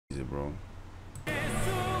bro.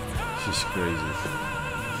 She's crazy.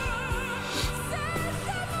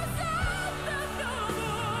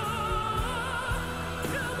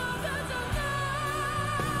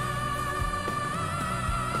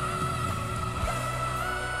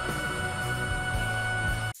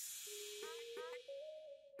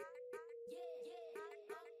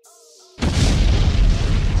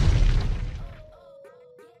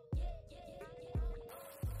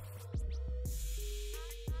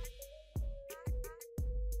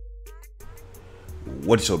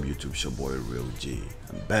 What's up YouTube, it's your boy RealGee.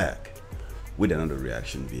 I'm back with another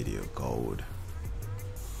reaction video called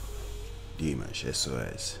DIMASH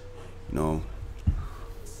SOS. You know,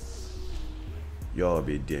 y'all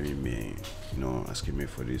be DMing me, asking me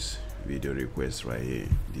for this video request right here,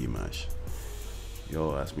 DIMASH.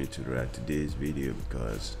 Y'all asked me to react to this video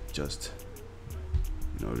because just,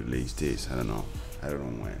 release this, I don't know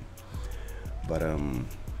when. But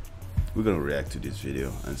we're gonna react to this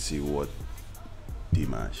video and see what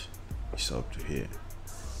DIMASH is up to here.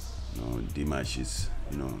 DIMASH is,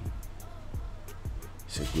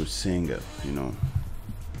 he's a good singer,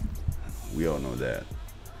 we all know that.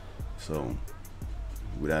 So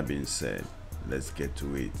with that being said, let's get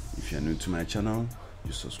to it. If you're new to my channel,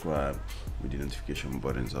 you subscribe with the notification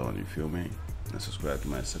buttons on, you feel me? And subscribe to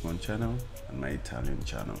my second channel and my Italian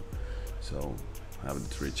channel. So I have the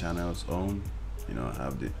 3 channels on, I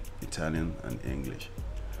have the Italian and English.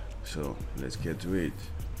 So let's get to it.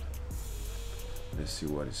 Let's see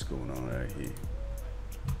what is going on right here.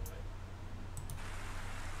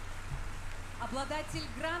 Обладатель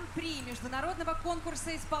гран-при международного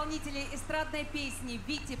конкурса исполнителей эстрадной песни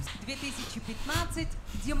 «Витебск 2015»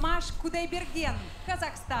 Димаш Кудайберген,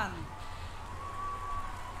 Казахстан.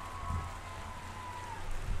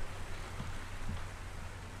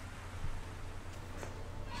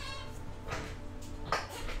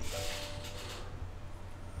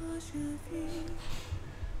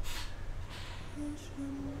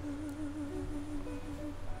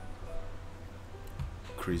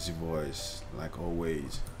 Crazy voice, like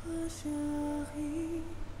always.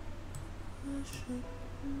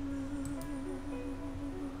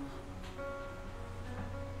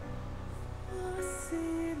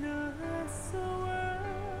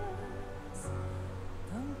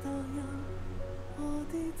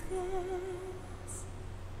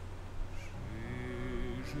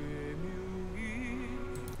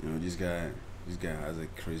 This guy has a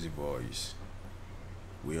crazy voice.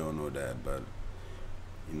 We all know that, but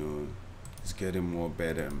it's getting more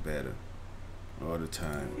better and better all the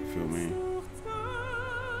time, you feel me?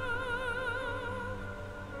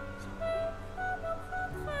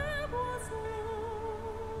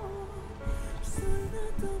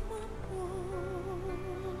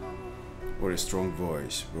 What a strong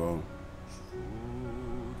voice, bro.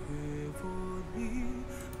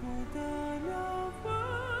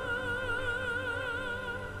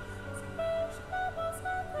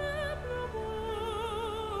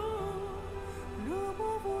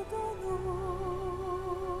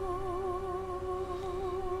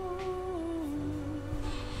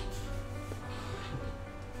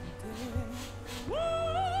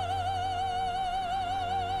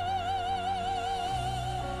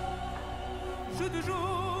 Jeu de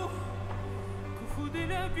jour, coup fou de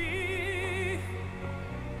la vie,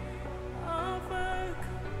 avec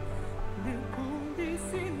les bons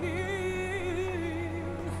dessinés.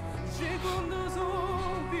 J'ai comme deux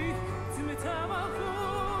zombies, tu me t'amorces.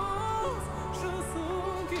 Je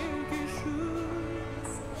sens quelque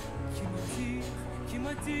chose qui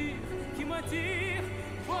m'attire,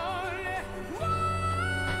 voler.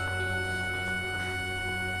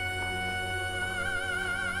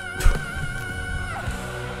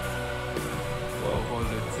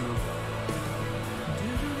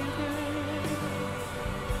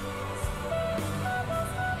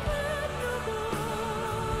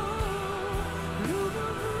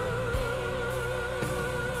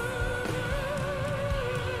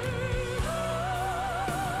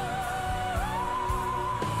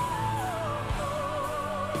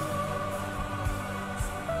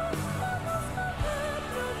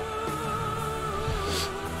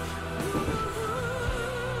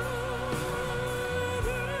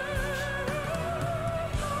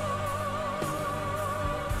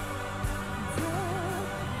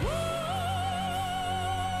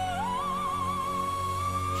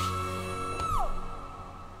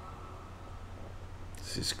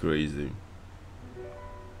 This is crazy.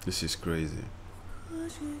 This is crazy.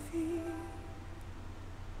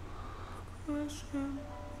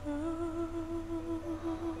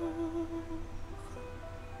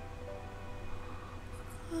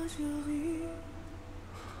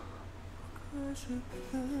 J'ai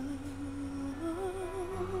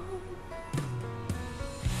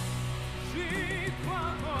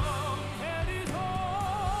pas comme elle est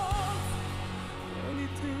rose, elle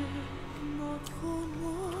était notre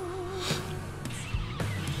rose.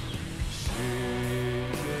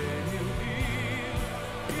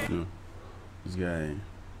 This guy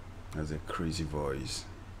has a crazy voice.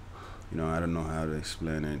 You know, I don't know how to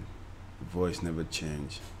explain it. The voice never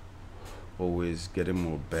change. Always getting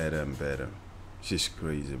more better and better. She's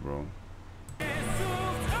crazy, bro.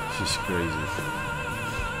 She's crazy.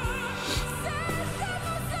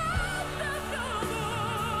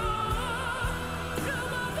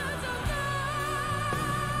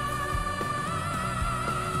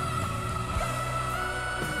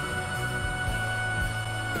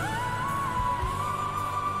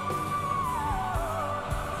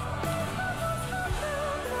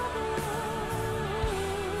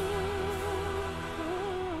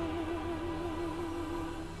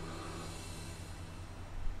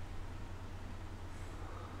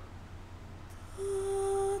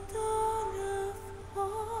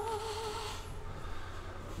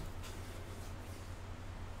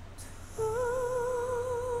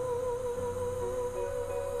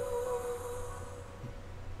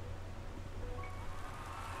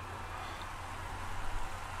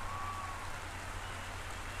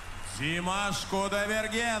 Димаш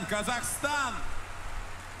Кудайберген, Казахстан!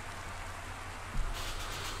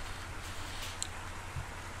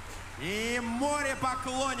 И море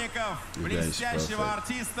поклонников блестящего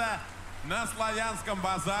артиста на Славянском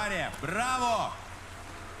базаре. Браво!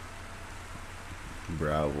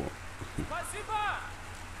 Браво. Спасибо!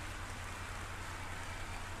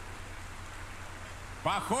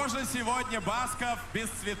 Похоже, сегодня Басков без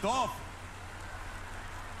цветов.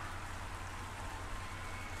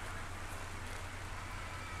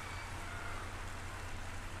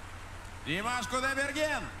 Димаш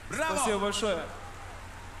Кудайберген! Браво! Спасибо большое.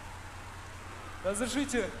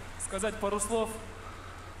 Разрешите сказать пару слов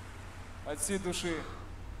от всей души.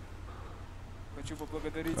 Хочу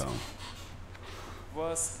поблагодарить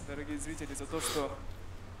вас, дорогие зрители, за то, что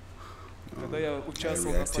когда я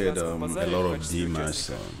участвовал на Славянском базаре в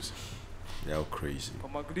качестве участника,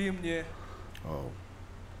 помогли мне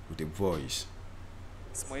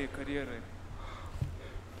с моей карьерой.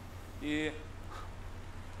 И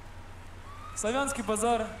Славянский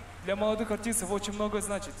базар для молодых артистов очень много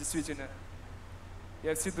значит, действительно.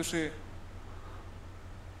 Я от всей души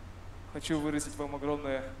хочу выразить вам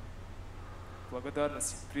огромную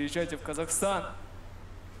благодарность. Приезжайте в Казахстан.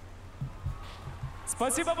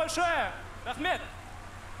 Спасибо большое, Ахмед.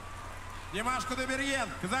 Димаш Кудайберген,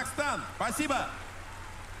 Казахстан. Спасибо.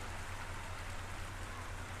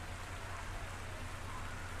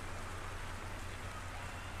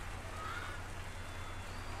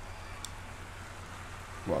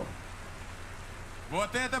 Wow.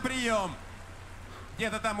 Вот это прием!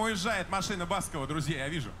 Где-то там уезжает машина Баскова, друзья, я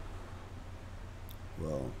вижу.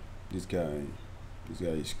 Well, this guy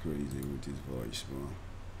is crazy with his voice, bro.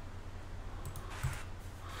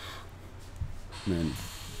 Man,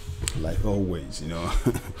 like always, you know,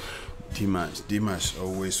 Dimash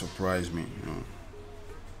always surprised me,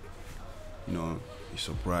 you know, he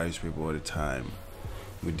surprised people all the time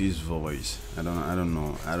with this voice. I don't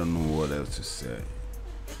know what else to say.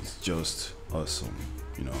 It's just awesome,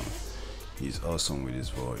 you know. He's awesome with his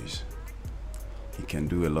voice. He can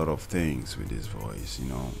do a lot of things with his voice, you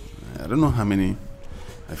know. I don't know how many,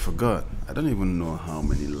 I forgot. I don't even know how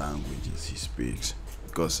many languages he speaks,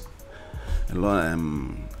 because a lot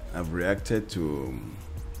I've reacted to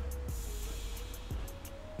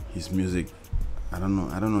his music. I don't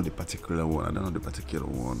know the particular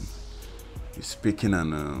one. He's speaking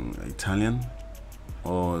in Italian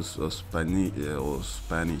or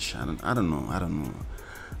Spanish. I don't know.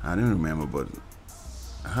 I don't remember, but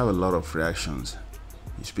I have a lot of reactions.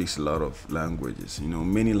 He speaks a lot of languages, you know,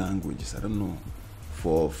 many languages. I don't know,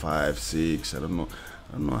 4, 5, 6. I don't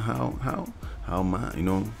know how man, you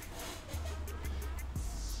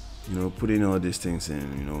know, putting all these things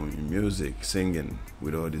in, you know, in music, singing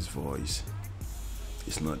with all this voice.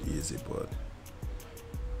 It's not easy, but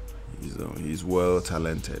he's well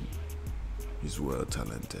talented. He's well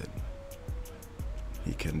talented.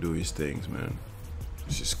 He can do his things, man.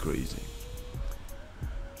 It's just crazy.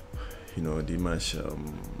 You know, Dimash,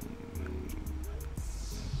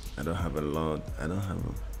 I don't have a lot.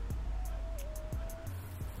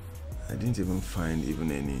 I didn't even find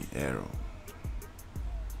any error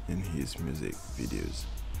in his music videos.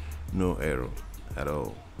 No error at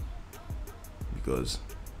all. Because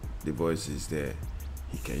the voice is there.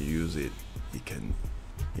 He can use it. He can,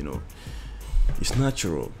 you know, it's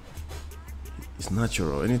natural. It's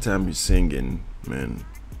natural. Anytime you're singing, man,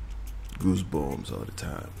 goosebumps all the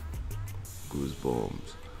time.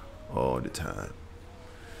 Goosebumps all the time.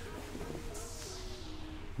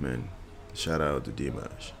 Man, shout out to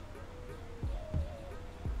Dimash.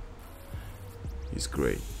 He's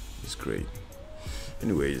great. He's great.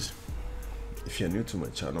 Anyways, if you're new to my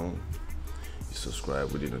channel, you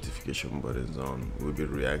subscribe with the notification buttons on. We'll be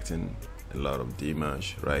reacting a lot of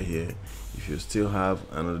Dimash right here. If you still have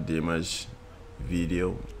another Dimash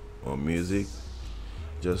video or music,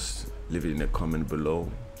 just leave it in a comment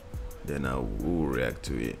below, then I will react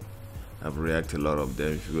to it. I've reacted a lot of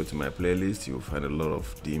them. If you go to my playlist, you'll find a lot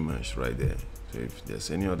of Dimash right there. So if there's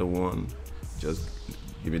any other one, just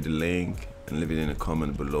give me the link and leave it in a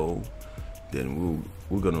comment below, then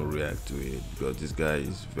we're gonna react to it, because this guy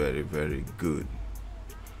is very, very good.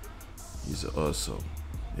 He's awesome.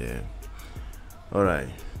 Yeah. All right,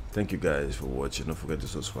 thank you guys for watching. Don't forget to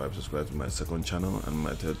subscribe to my second channel and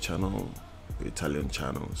my third channel, the Italian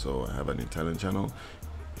channel. So I have an Italian channel,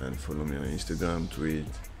 and follow me on Instagram, Twitch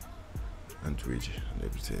and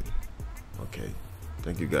everything. Okay,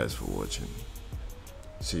 thank you guys for watching.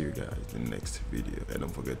 See you guys in the next video, and don't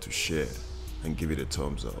forget to share and give it a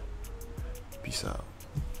thumbs up. Peace out.